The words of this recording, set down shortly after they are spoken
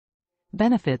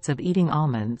Benefits of eating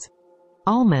almonds.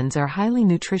 Almonds are highly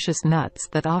nutritious nuts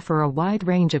that offer a wide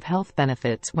range of health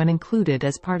benefits when included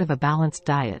as part of a balanced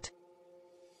diet.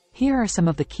 Here are some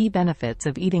of the key benefits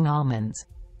of eating almonds.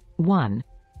 1.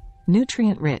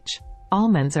 Nutrient-rich.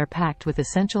 Almonds are packed with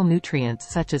essential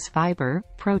nutrients such as fiber,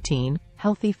 protein,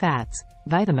 healthy fats,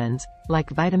 vitamins, like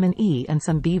vitamin E and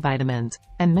some B vitamins,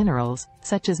 and minerals,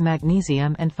 such as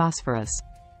magnesium and phosphorus.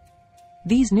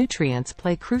 These nutrients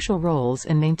play crucial roles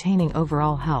in maintaining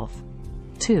overall health.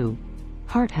 2.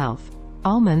 Heart health.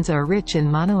 Almonds are rich in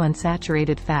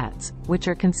monounsaturated fats, which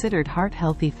are considered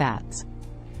heart-healthy fats.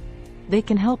 They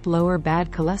can help lower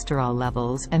bad cholesterol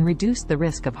levels and reduce the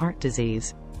risk of heart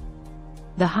disease.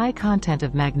 The high content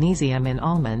of magnesium in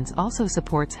almonds also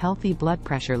supports healthy blood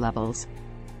pressure levels.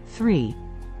 3.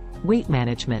 Weight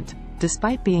management.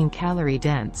 Despite being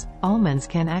calorie-dense, almonds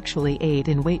can actually aid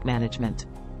in weight management.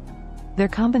 Their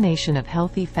combination of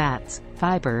healthy fats,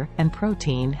 fiber, and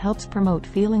protein helps promote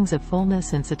feelings of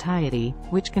fullness and satiety,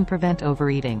 which can prevent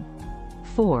overeating.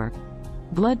 4.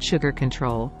 Blood sugar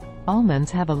control.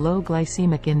 Almonds have a low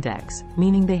glycemic index,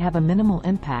 meaning they have a minimal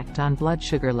impact on blood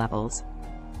sugar levels.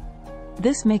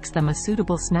 This makes them a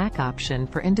suitable snack option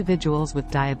for individuals with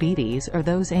diabetes or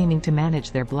those aiming to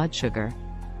manage their blood sugar.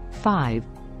 5.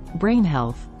 Brain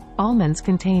health. Almonds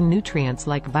contain nutrients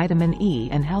like vitamin E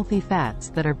and healthy fats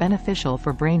that are beneficial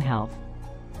for brain health.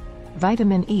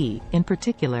 Vitamin E, in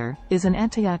particular, is an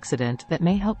antioxidant that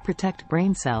may help protect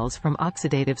brain cells from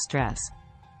oxidative stress.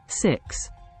 6.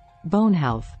 Bone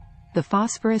health. The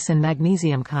phosphorus and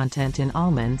magnesium content in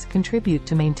almonds contribute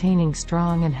to maintaining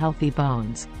strong and healthy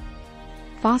bones.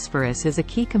 Phosphorus is a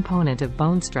key component of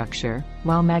bone structure,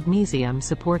 while magnesium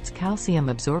supports calcium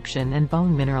absorption and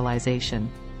bone mineralization.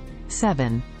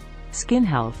 7. Skin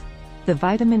health. The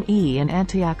vitamin E and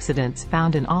antioxidants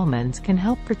found in almonds can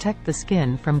help protect the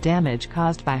skin from damage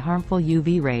caused by harmful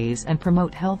UV rays and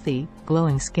promote healthy,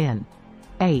 glowing skin.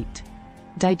 8.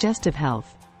 Digestive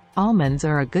health. Almonds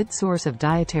are a good source of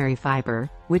dietary fiber,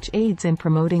 which aids in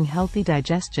promoting healthy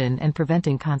digestion and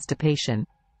preventing constipation.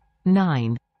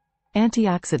 9.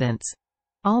 Antioxidants.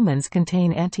 Almonds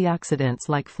contain antioxidants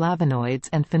like flavonoids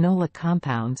and phenolic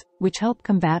compounds, which help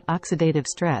combat oxidative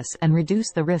stress and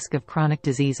reduce the risk of chronic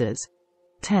diseases.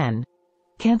 10.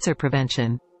 Cancer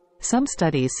prevention. Some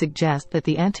studies suggest that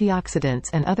the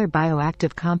antioxidants and other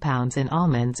bioactive compounds in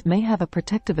almonds may have a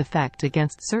protective effect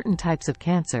against certain types of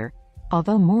cancer,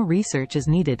 although more research is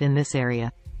needed in this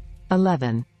area.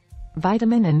 11.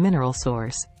 Vitamin and mineral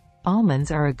source. Almonds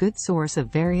are a good source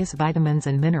of various vitamins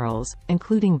and minerals,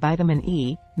 including vitamin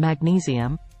E,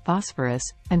 magnesium, phosphorus,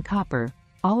 and copper,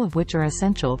 all of which are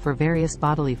essential for various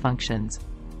bodily functions.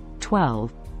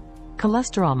 12.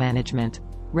 Cholesterol management.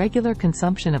 Regular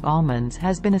consumption of almonds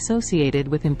has been associated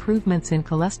with improvements in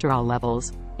cholesterol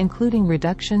levels, including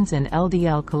reductions in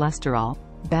LDL cholesterol,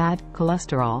 bad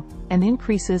cholesterol, and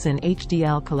increases in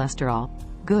HDL cholesterol,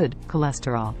 good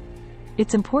cholesterol.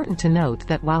 It's important to note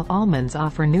that while almonds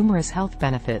offer numerous health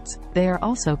benefits, they are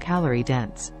also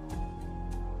calorie-dense.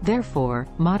 Therefore,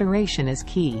 moderation is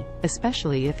key,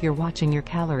 especially if you're watching your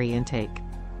calorie intake.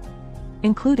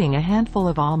 Including a handful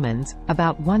of almonds,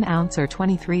 about 1 ounce or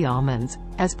 23 almonds,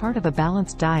 as part of a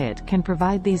balanced diet can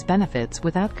provide these benefits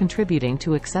without contributing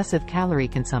to excessive calorie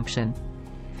consumption.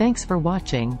 Thanks for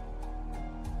watching.